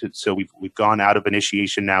project. So we've gone out of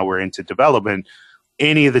initiation, now we're into development.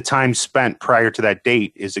 any of the time spent prior to that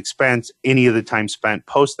date is expense. Any of the time spent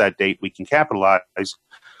post that date, we can capitalize.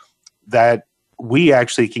 That we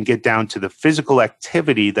actually can get down to the physical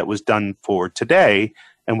activity that was done for today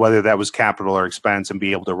and whether that was capital or expense and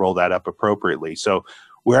be able to roll that up appropriately. So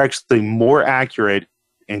we're actually more accurate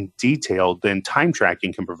and detailed than time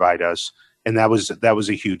tracking can provide us. And that was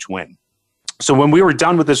a huge win. So when we were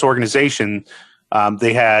done with this organization,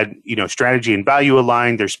 they had, strategy and value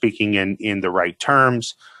aligned. They're speaking in the right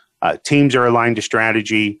terms. Teams are aligned to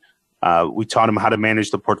strategy. We taught them how to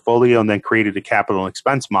manage the portfolio and then created a capital and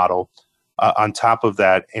expense model on top of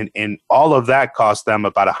that. And all of that cost them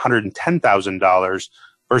about $110,000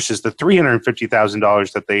 versus the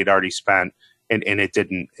 $350,000 that they'd already spent, and it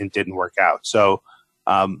didn't work out. So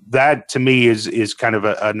that to me is kind of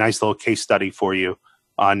a nice little case study for you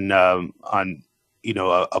on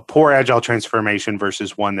a poor agile transformation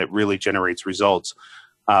versus one that really generates results.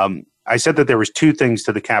 I said that there was two things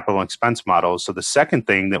to the capital and expense model. So the second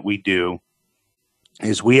thing that we do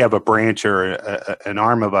is we have a branch or an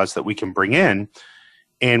arm of us that we can bring in,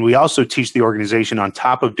 and we also teach the organization on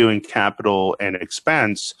top of doing capital and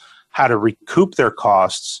expense how to recoup their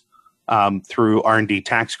costs through R&D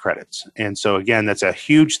tax credits. And so again, that's a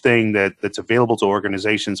huge thing that's available to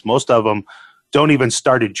organizations. Most of them don't even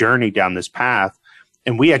start a journey down this path.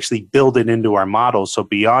 And we actually build it into our model. So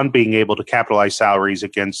beyond being able to capitalize salaries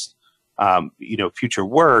against future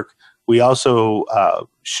work, we also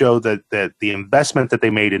show that the investment that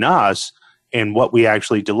they made in us and what we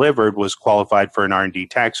actually delivered was qualified for an R&D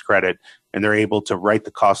tax credit, and they're able to write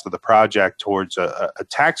the cost of the project towards a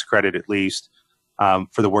tax credit at least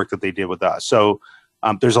for the work that they did with us. So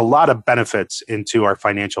there's a lot of benefits into our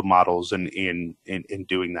financial models in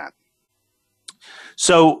doing that.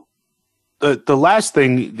 So the last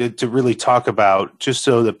thing to really talk about, just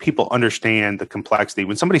so that people understand the complexity,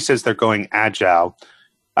 when somebody says they're going agile,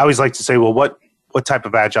 I always like to say, well, what type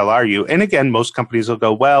of agile are you? And again, most companies will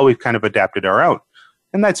go, well, we've kind of adapted our own.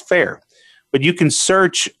 And that's fair. But you can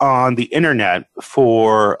search on the internet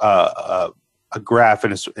for a graph,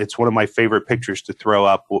 and it's one of my favorite pictures to throw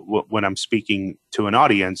up when I'm speaking to an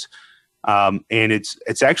audience. And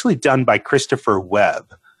it's actually done by Christopher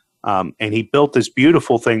Webb. And he built this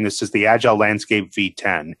beautiful thing. This is the Agile Landscape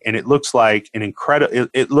V10, and it looks like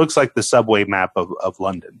it looks like the subway map of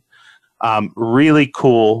London. Really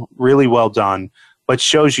cool, really well done, but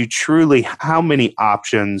shows you truly how many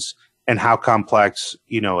options and how complex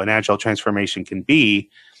an agile transformation can be.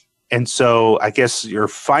 And so, I guess your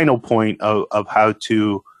final point of how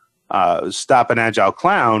to stop an agile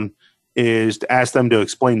clown is to ask them to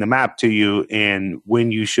explain the map to you and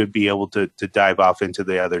when you should be able to dive off into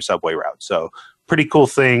the other subway route. So pretty cool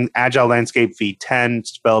thing. Agile Landscape V10,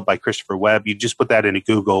 spelled by Christopher Webb. You just put that into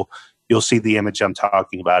Google, you'll see the image I'm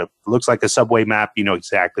talking about. If it looks like a subway map, you know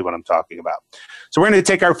exactly what I'm talking about. So we're going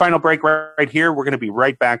to take our final break right here. We're going to be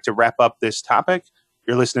right back to wrap up this topic.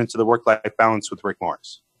 You're listening to the Work-Life Balance with Rick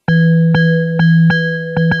Morris.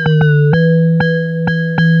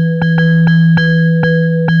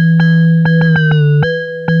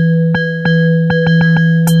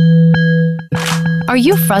 Are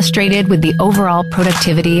you frustrated with the overall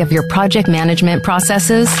productivity of your project management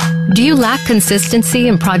processes? Do you lack consistency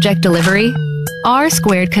in project delivery?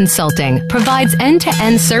 R² Consulting provides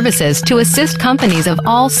end-to-end services to assist companies of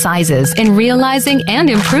all sizes in realizing and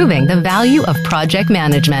improving the value of project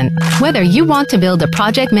management. Whether you want to build a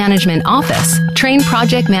project management office, train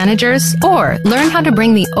project managers, or learn how to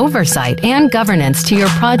bring the oversight and governance to your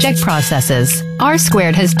project processes,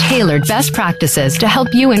 R² has tailored best practices to help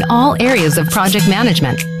you in all areas of project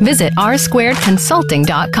management. Visit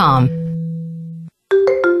r²consulting.com.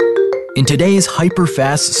 In today's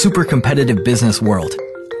hyper-fast, super-competitive business world,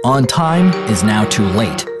 on time is now too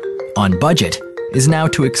late. On budget is now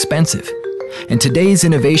too expensive. And today's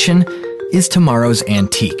innovation is tomorrow's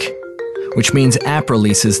antique. Which means app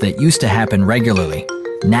releases that used to happen regularly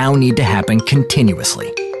now need to happen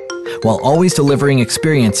continuously, while always delivering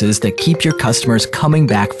experiences that keep your customers coming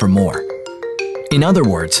back for more. In other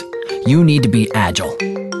words, you need to be agile.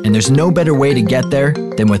 And there's no better way to get there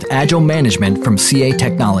than with Agile Management from CA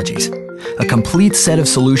Technologies, a complete set of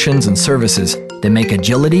solutions and services that make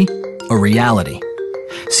agility a reality.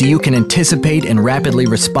 So you can anticipate and rapidly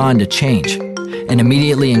respond to change and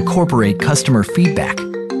immediately incorporate customer feedback,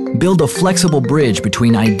 build a flexible bridge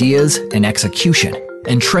between ideas and execution,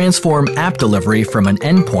 and transform app delivery from an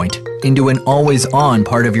endpoint into an always-on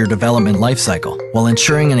part of your development lifecycle while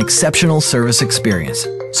ensuring an exceptional service experience.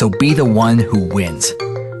 So be the one who wins.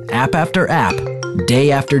 App after app,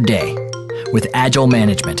 day after day, with Agile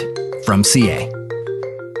Management from CA.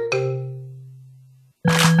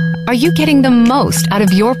 Are you getting the most out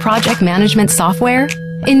of your project management software?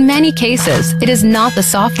 In many cases, it is not the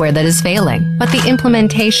software that is failing, but the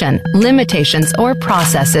implementation, limitations, or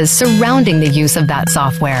processes surrounding the use of that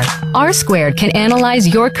software. R Squared can analyze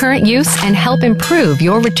your current use and help improve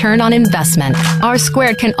your return on investment. R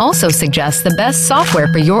Squared can also suggest the best software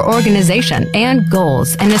for your organization and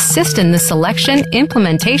goals and assist in the selection,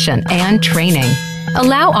 implementation, and training.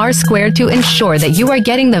 Allow R Squared to ensure that you are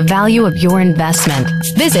getting the value of your investment.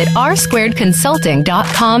 Visit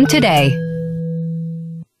rsquaredconsulting.com today.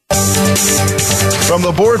 From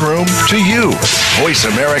the boardroom to you, Voice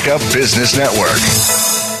America Business Network.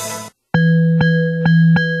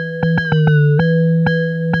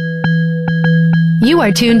 You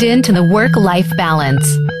are tuned in to the Work-Life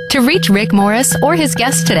Balance. To reach Rick Morris or his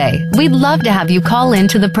guest today, we'd love to have you call in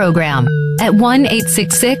to the program at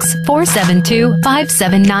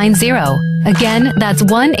 1-866-472-5790. Again, that's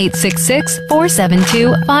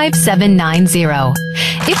 1-866-472-5790.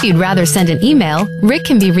 If you'd rather send an email, Rick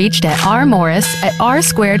can be reached at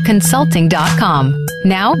rmorris@rsquaredconsulting.com.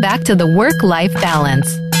 Now back to the Work-Life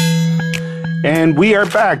Balance. And we are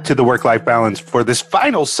back to the Work-Life Balance for this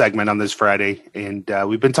final segment on this Friday. And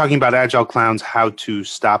we've been talking about Agile clowns, how to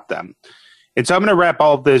stop them. And so I'm going to wrap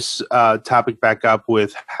all of this topic back up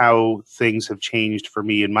with how things have changed for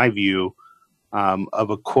me in my view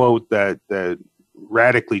of a quote that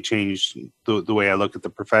radically changed the way I look at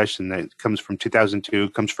the profession. That comes from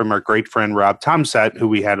 2002, comes from our great friend Rob Tomset, who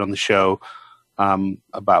we had on the show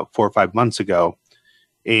about 4 or 5 months ago.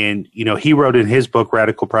 And, you know, he wrote in his book,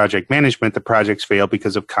 Radical Project Management, that projects fail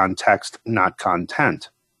because of context, not content.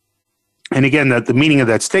 And again, the meaning of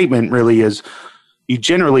that statement really is you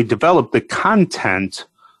generally develop the content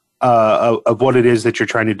of what it is that you're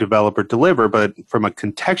trying to develop or deliver. But from a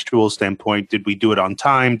contextual standpoint, did we do it on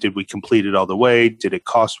time? Did we complete it all the way? Did it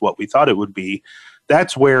cost what we thought it would be?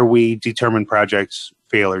 That's where we determine projects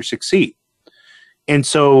fail or succeed. And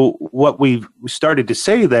so what we've started to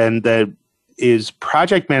say then that is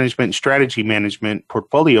project management, strategy management,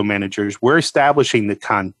 portfolio managers, we're establishing the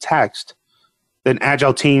context. Then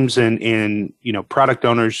agile teams and you know, product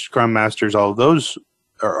owners, scrum masters, all of those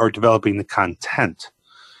are developing the content.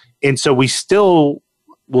 And so we still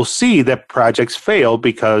will see that projects fail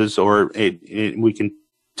because, we can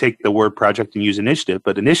take the word project and use initiative,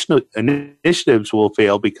 but initiatives will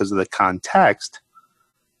fail because of the context,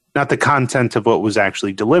 not the content of what was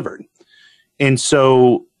actually delivered. And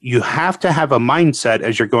so you have to have a mindset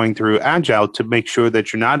as you're going through Agile to make sure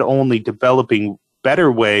that you're not only developing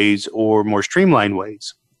better ways or more streamlined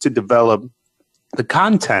ways to develop the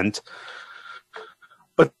content,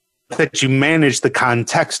 but that you manage the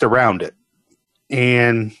context around it.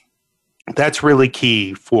 And that's really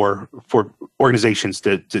key for organizations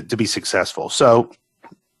to be successful. So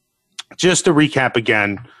just to recap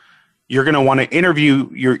again, you're going to want to interview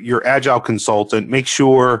your Agile consultant, make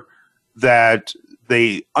sure that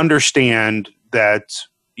they understand that,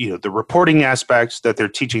 you know, the reporting aspects, that they're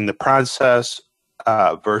teaching the process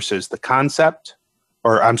versus the concept,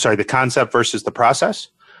 the concept versus the process,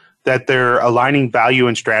 that they're aligning value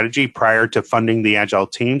and strategy prior to funding the Agile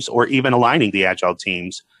teams or even aligning the Agile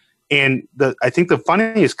teams. And I think the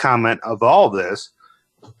funniest comment of all of this,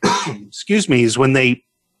 excuse me, is when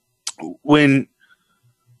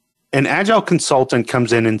an Agile consultant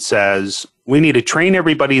comes in and says, we need to train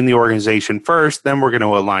everybody in the organization first, then we're going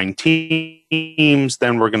to align teams,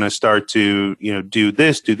 then we're going to start to, you know, do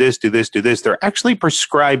this, do this, do this, do this. They're actually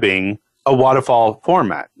prescribing a waterfall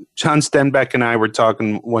format. John Stenbeck and I were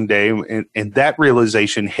talking one day, and that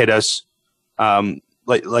realization hit us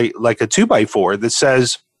like a 2x4 that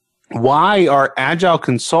says, why are Agile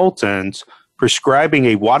consultants prescribing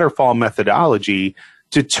a waterfall methodology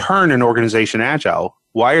to turn an organization Agile?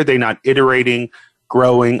 Why are they not iterating,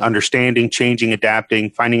 growing, understanding, changing,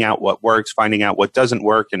 adapting, finding out what works, finding out what doesn't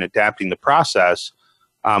work, and adapting the process,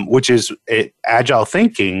 which is Agile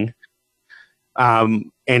thinking?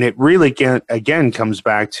 And it really, again, comes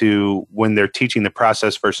back to when they're teaching the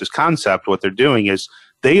process versus concept, what they're doing is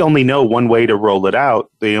they only know one way to roll it out.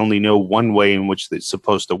 They only know one way in which it's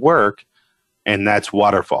supposed to work, and that's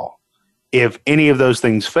waterfall. If any of those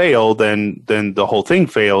things fail, then the whole thing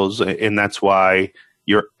fails, and that's why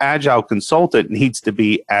your Agile consultant needs to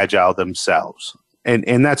be Agile themselves.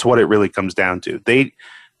 And that's what it really comes down to.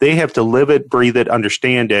 They have to live it, breathe it,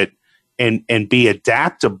 understand it, and be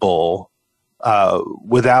adaptable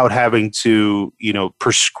without having to, you know,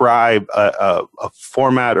 prescribe a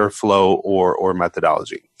format or flow or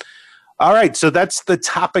methodology. All right, so that's the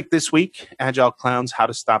topic this week, Agile Clowns, how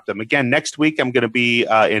to stop them. Again, next week I'm going to be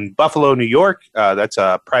in Buffalo, New York. That's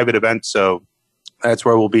a private event, so that's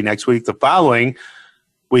where we'll be next week. The following,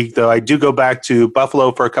 week, though, I do go back to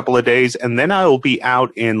Buffalo for a couple of days, and then I will be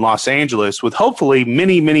out in Los Angeles with hopefully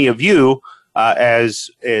many of you as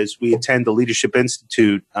we attend the Leadership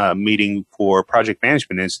Institute meeting for Project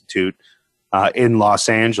Management Institute in Los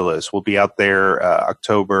Angeles. We'll be out there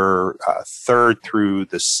October 3rd through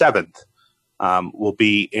the 7th. We'll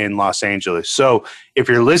be in Los Angeles. So if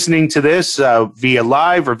you're listening to this via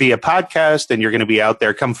live or via podcast and you're going to be out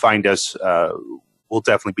there, come find us. We'll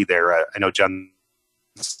definitely be there. I know John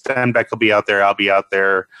Stenbeck will be out there. I'll be out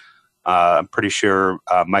there. I'm pretty sure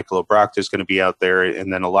Michael Obrocht is going to be out there,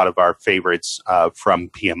 and then a lot of our favorites from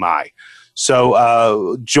PMI.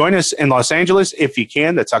 So join us in Los Angeles if you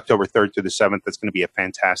can. That's October 3rd through the 7th. That's going to be a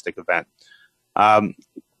fantastic event.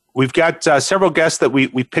 We've got several guests that we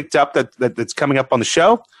picked up that's coming up on the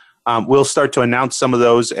show. We'll start to announce some of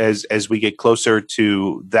those as we get closer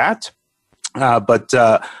to that. But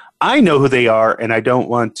I know who they are, and I don't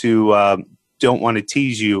want to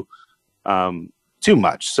tease you too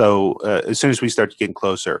much. So as soon as we start getting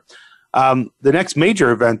closer, the next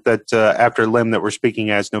major event that after LIM that we're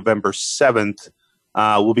speaking as November 7th,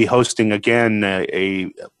 we'll be hosting again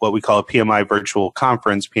a what we call a PMI virtual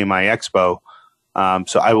conference, PMI Expo.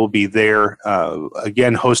 So I will be there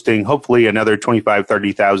again hosting hopefully another 25,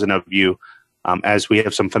 30,000 of you as we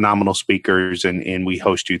have some phenomenal speakers and we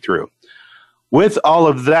host you through. With all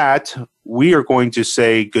of that, we are going to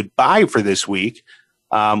say goodbye for this week.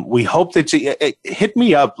 We hope that you hit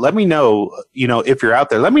me up. Let me know, if you're out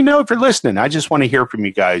there. Let me know if you're listening. I just want to hear from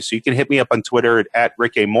you guys. So you can hit me up on Twitter at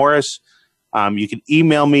Rick A. Morris. You can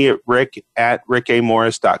email me at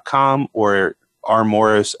rick@rickamorris.com or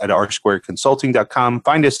rmorris@rsquareconsulting.com.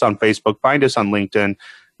 Find us on Facebook. Find us on LinkedIn.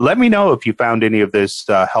 Let me know if you found any of this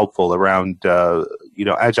helpful around,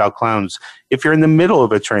 Agile Clowns. If you're in the middle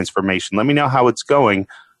of a transformation, let me know how it's going.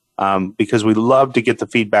 Because we love to get the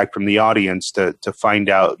feedback from the audience to find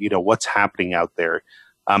out, what's happening out there.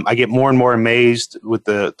 I get more and more amazed with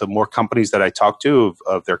the more companies that I talk to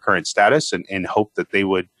of their current status and hope that they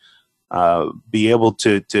would be able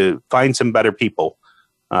to find some better people.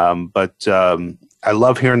 But I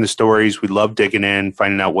love hearing the stories. We love digging in,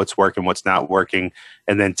 finding out what's working, what's not working,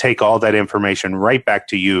 and then take all that information right back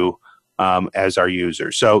to you as our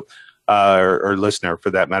user. So, or listener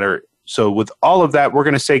for that matter. So with all of that, we're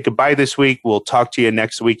going to say goodbye this week. We'll talk to you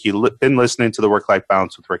next week. You've been listening to the Work-Life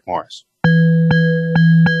Balance with Rick Morris.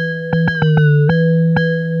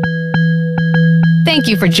 Thank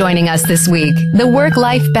you for joining us this week. The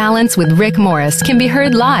Work-Life Balance with Rick Morris can be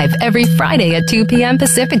heard live every Friday at 2 p.m.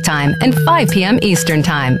 Pacific Time and 5 p.m. Eastern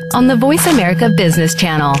Time on the Voice America Business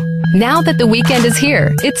Channel. Now that the weekend is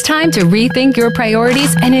here, it's time to rethink your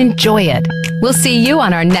priorities and enjoy it. We'll see you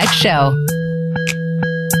on our next show.